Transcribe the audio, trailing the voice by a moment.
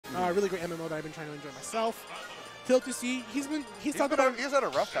really great MMO that I've been trying to enjoy myself. TLTC, he's had a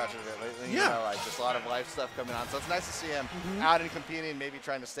rough patch of it lately. Yeah. You know, like just a lot of life stuff coming on. So it's nice to see him out and competing, maybe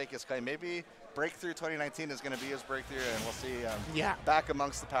trying to stake his claim. Maybe BreakThrough 2019 is going to be his breakthrough, and we'll see back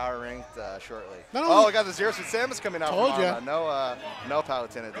amongst the power ranked shortly. Oh, we got the Zero Suit Samus coming out Told from ya. Arma. No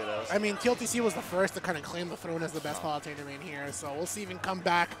Palutena dittos. I mean, TLTC was the first to kind of claim the throne as the best Palutena main here, so we'll see if he can come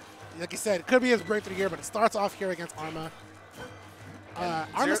back. Like I said, it could be his breakthrough here, but it starts off here against Arma.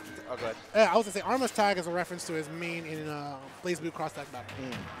 Arma's, go ahead. I was going to say, Arma's tag is a reference to his main in Blaze Blue cross tag battle.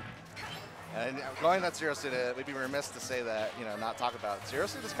 And going that Zero Suit, we'd be remiss to say that, not talk about Zero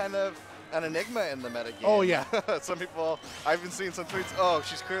Suit is kind of an enigma in the meta game. Oh, yeah. Some people, I've been seeing some tweets, oh,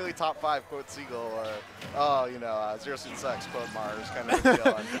 she's clearly top 5, quote Seagull, or, oh, Zero Suit sucks, quote Mars, kind of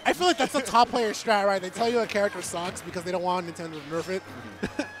deal. I feel like that's the top player strat, right? They tell you a character sucks because they don't want Nintendo to nerf it.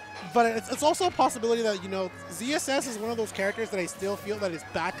 But it's also a possibility that, ZSS is one of those characters that I still feel that is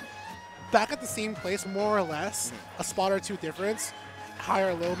back at the same place, more or less, a spot or two difference, high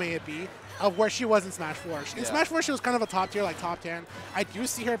or low may it be, of where she was in Smash 4. In Smash 4, she was kind of a top tier, like top 10. I do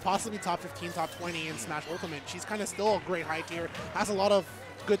see her possibly top 15, top 20 in Smash Ultimate. She's kind of still a great high tier, has a lot of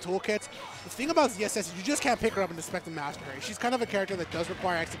good toolkits. The thing about ZSS is you just can't pick her up and expect to master her. She's kind of a character that does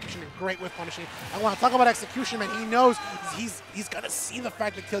require execution and great with punishing. And when I talk about execution, man, he knows he's going to see the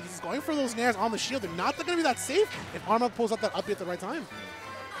fact that TLTC is going for those nairs on the shield. They're not going to be that safe if Arma pulls out that up at the right time.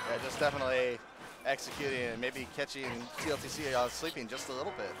 Yeah, just definitely executing and maybe catching TLTC sleeping just a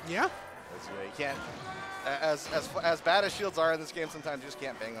little bit. Yeah. You can't, as bad as shields are in this game, sometimes you just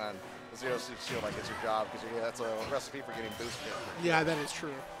can't bang on the Zero Suit shield like it's your job, because that's a recipe for getting boosted. Yeah, that is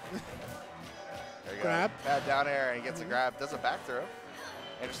true. There you Grab. go. Bad down air, and he gets a grab. Does a back throw.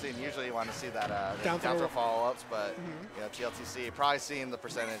 Interesting. Usually you want to see that down throw follow-ups, but TLTC probably seeing the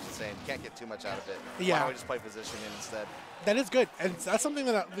percentage and saying you can't get too much out of it. Yeah. Why don't we just play positioning instead? That is good, and that's something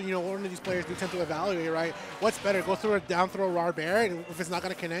that one of these players do tend to evaluate, right? What's better, go through a down throw raw bear, and if it's not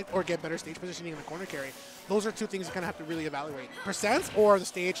going to connect, or get better stage positioning in the corner carry. Those are two things you kind of have to really evaluate: percents or the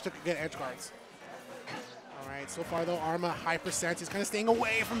stage to get edge guards. All right, so far though, Arma high percent. He's kind of staying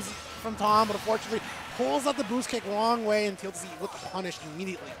away from Tom, but unfortunately pulls out the boost kick long way, and TLTC with the punish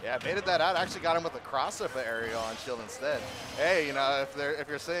immediately. Yeah, baited that out. Actually got him with a crossover aerial on shield instead. Hey, if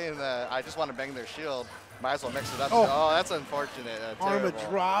you're saying that I just want to bang their shield, might as well mix it up. Oh, that's unfortunate. Arma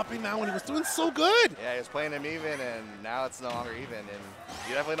dropping that one. He was doing so good. Yeah, he was playing him even, and now it's no longer even. And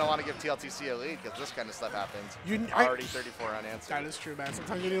you definitely don't want to give TLTC a lead, because this kind of stuff happens. Already 34 unanswered. That is true, man.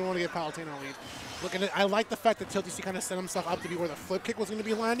 Sometimes you didn't want to give Palutena a lead. Look at it. I like the fact that TLTC kind of set himself up to be where the flip kick was going to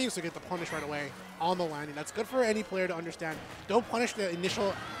be landing, so get the punish right away on the landing. That's good for any player to understand. Don't punish the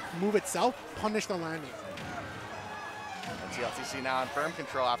initial move itself. Punish the landing. And TLTC now in firm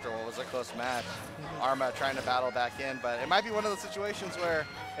control after what was a close match. Arma trying to battle back in, but it might be one of those situations where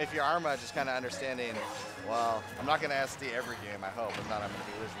if you're Arma, just kind of understanding, well, I'm not going to SD every game, I hope. If not, I'm going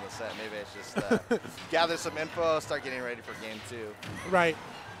to be losing the set. Maybe it's just gather some info, start getting ready for game 2. Right.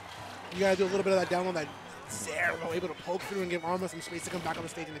 You got to do a little bit of that down on that Zero, able to poke through and give Arma some space to come back on the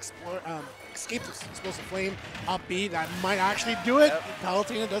stage and escape this explosive flame. Up B, that might actually do it. Yep.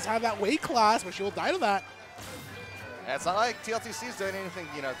 Palutena does have that weight class, but she will die to that. And it's not like TLTC is doing anything,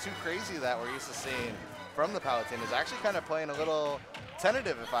 too crazy that we're used to seeing from the Palutena. He's actually kind of playing a little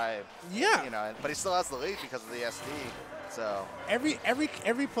tentative, but he still has the lead because of the SD. So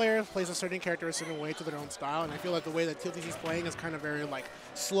every player plays a certain character a certain way to their own style, and I feel like the way that TLTC is playing is kind of very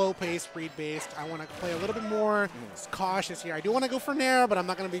slow paced, speed based. I want to play a little bit more cautious here. I do want to go for Nair, but I'm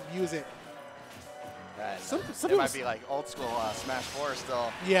not going to use it. It might be like old school Smash 4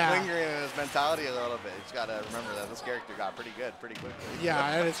 still lingering in his mentality a little bit. You just got to remember that this character got pretty good pretty quickly. Yeah,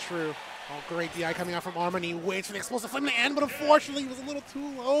 that is true. Oh, great DI coming out from Arma, and he waits for the explosive flame to end, but unfortunately he was a little too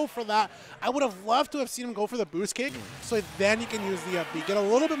low for that. I would have loved to have seen him go for the boost kick, so then he can use the up B, get a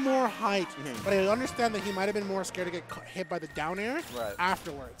little bit more height, but I understand that he might have been more scared to get hit by the down air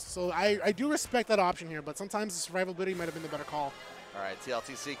afterwards. So I do respect that option here, but sometimes the survivability might have been the better call. All right,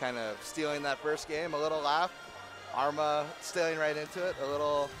 TLTC kind of stealing that first game, a little laugh. Arma stealing right into it, a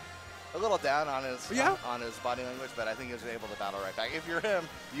little down on his on his body language, but I think he was able to battle right back. If you're him,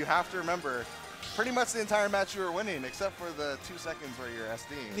 you have to remember pretty much the entire match you were winning, except for the 2 seconds where you're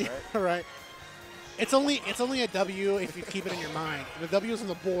SDing, right? Right. It's only a W if you keep it in your mind. The W is on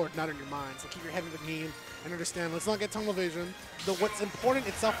the board, not in your mind. So keep your head in the game and understand. Let's not get tunnel vision. What's important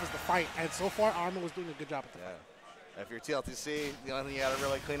itself is the fight, and so far Arma was doing a good job with that. If you're TLTC, the only thing you got to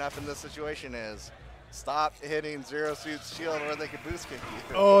really clean up in this situation is stop hitting Zero Suit's shield where they can boost kick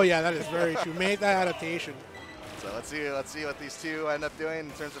you. Oh yeah, that is very true. Make that adaptation. So let's see what these two end up doing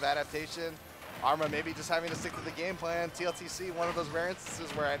in terms of adaptation. Arma maybe just having to stick to the game plan. TLTC, one of those rare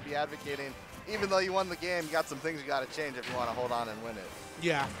instances where I'd be advocating, even though you won the game, you got some things you got to change if you want to hold on and win it.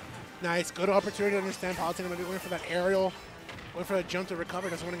 Yeah. Nice. Good opportunity to understand Palutena might be going for that aerial, going for a jump to recover,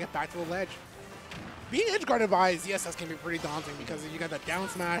 doesn't want to get back to the ledge. Being edge guarded by ZSS can be pretty daunting because you got that down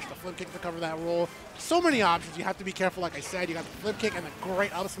smash, the flip kick to cover that roll. So many options. You have to be careful, like I said. You got the flip kick and the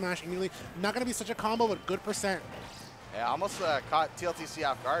great up smash immediately. Not going to be such a combo, but good percent. Yeah, almost caught TLTC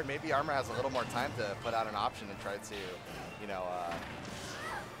off guard. Maybe Arma has a little more time to put out an option and try to, you know,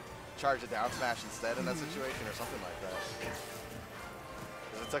 charge a down smash instead in that situation or something like that.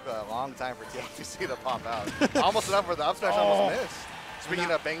 Because it took a long time for TLTC to pop out. Almost enough where the up smash almost missed.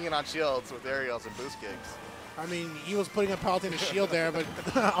 Speaking of banging on shields with aerials and boost kicks. I mean, he was putting up Palutena's shield there, but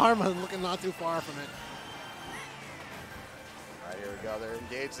Arma looking not too far from it. All right, here we go. They're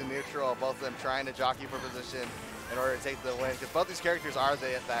engaged in neutral, both of them trying to jockey for position in order to take the win. Because both these characters are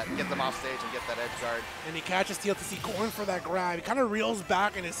that get them off stage and get that edge guard. And he catches TLTC going for that grab. He kind of reels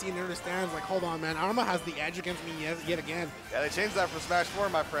back in his seat and understands, like, hold on, man. Arma has the edge against me yet again. Yeah, they changed that for Smash 4,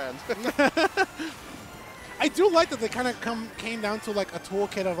 my friend. I do like that they kind of came down to like a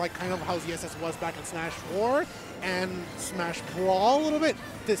toolkit of like kind of how ZSS was back in Smash 4 and Smash Brawl a little bit,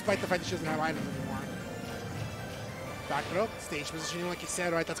 despite the fact that she doesn't have items anymore. Back throw, stage positioning, like you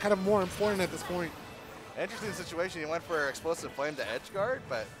said, right? That's kind of more important at this point. Interesting situation. He went for explosive flame to edge guard,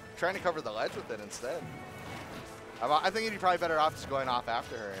 but trying to cover the ledge with it instead. I think he'd be probably better off just going off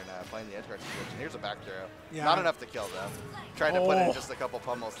after her and playing the edge guard situation. Here's a back throw. Yeah. Not enough to kill though. Tried to put in just a couple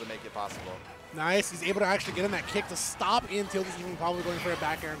pummels to make it possible. Nice. He's able to actually get in that kick to stop in TLTC even probably going for a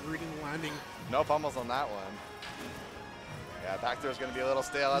back air and reading the landing. No pummels on that one. Yeah, back throw is going to be a little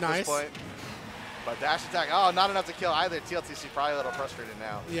stale at this point. But dash attack, oh, not enough to kill either. TLTC probably a little frustrated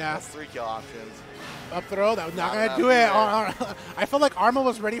now. Yeah. That's 3 kill options. Up throw, that was not going to do it. I felt like Arma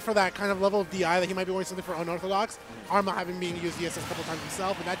was ready for that kind of level of DI that he might be wanting something for unorthodox. Arma having been used ESS a couple times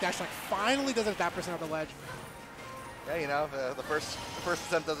himself, but that dash attack finally does it at that percent of the ledge. Yeah, you know, the first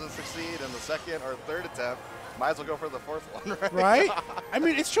attempt doesn't succeed, and the second or third attempt, might as well go for the fourth one, right? Right? I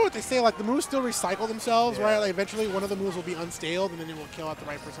mean, it's true what they say, like, the moves still recycle themselves, right? Like, eventually one of the moves will be unstaled, and then it will kill at the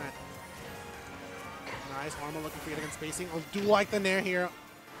right percent. Nice. Arma looking for get against spacing. I do like the nair here.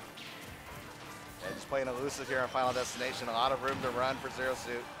 Yeah, just playing elusive here on Final Destination. A lot of room to run for Zero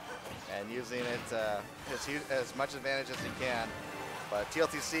Suit, and using it as much advantage as he can. But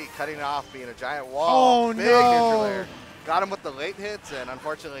TLTC cutting it off, being a giant wall. Oh, big no. neutral air. Got him with the late hits, and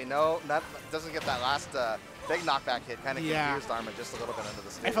unfortunately, doesn't get that last big knockback hit. Kind of confused Arma just a little bit under the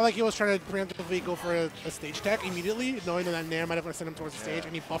stage. I felt like he was trying to preemptively go for a stage tech immediately, knowing that nair might have sent him towards the stage,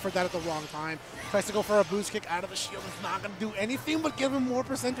 and he buffered that at the wrong time. Tries to go for a boost kick out of the shield. It's not going to do anything but give him more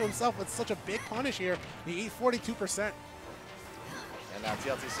percent to himself with such a big punish here. He ate 42%. And now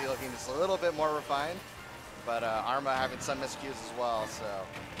TLTC looking just a little bit more refined. But Arma having some miscues as well, so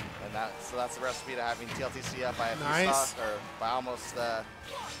that's the recipe to having TLTC up by a few stock, or by almost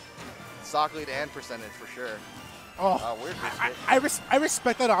stock lead and percentage for sure. Oh, weird. I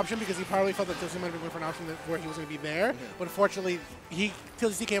respect that option because he probably felt that TLTC might have been going for an option where he was going to be there, but unfortunately,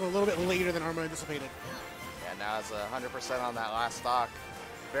 TLTC came a little bit later than Arma anticipated. Yeah, now it's 100% on that last stock.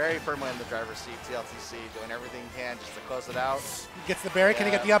 Very firmly in the driver's seat, TLTC, doing everything he can just to close it out. Gets the barrier, can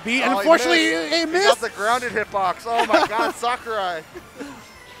he get the upbeat? And unfortunately, he missed. He got the grounded hitbox. Oh my God, Sakurai.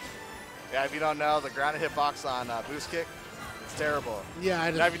 Yeah, if you don't know, the grounded hitbox on boost kick, it's terrible. Yeah,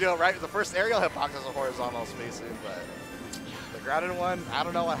 now if you do it right, the first aerial hitbox has a horizontal spacing, but the grounded one, I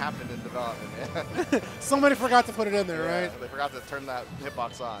don't know what happened in development. Somebody forgot to put it in there, right? They forgot to turn that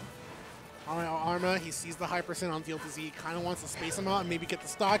hitbox on. All right, Arma, he sees the high percent on TLTC. He kind of wants to space him out and maybe get the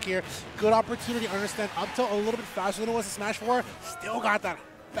stock here. Good opportunity to understand up tilt a little bit faster than it was in Smash 4. Still got that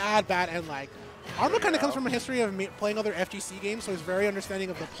bad end lag. Arma kind of comes from a history of playing other FGC games, so he's very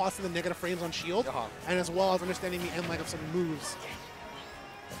understanding of the plus and the negative frames on shield, and as well as understanding the end lag of some moves.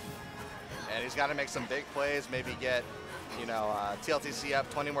 And he's got to make some big plays, maybe get, you know, TLTC up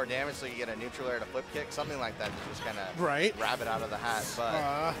 20 more damage so you get a neutral air to flip kick, something like that to just kind of grab it out of the hat.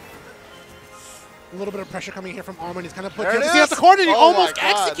 But a little bit of pressure coming here from Arma, and he's kind of put TLTC at the corner, and he almost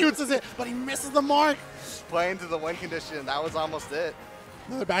executes it, but he misses the mark. Playing to the win condition, that was almost it.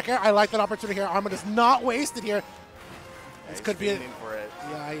 Another back air. I like that opportunity here. Arma does not waste it here. This could be it. For it.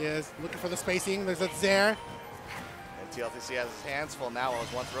 Yeah, he is. Looking for the spacing. There's that Zair. And TLTC has his hands full now. It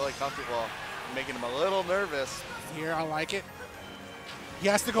was once really comfortable, making him a little nervous. Here, I like it. He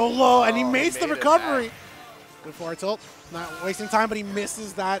has to go low, and he makes the recovery. Good forward tilt. Not wasting time, but he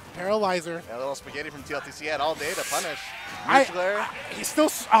misses that paralyzer. Yeah, a little spaghetti from TLTC had all day to punish. He still,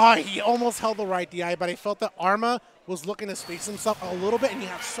 he almost held the right DI, but I felt that Arma was looking to space himself a little bit, and he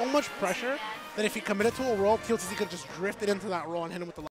had so much pressure that if he committed to a roll, TLTC could have just drifted into that roll and hit him with the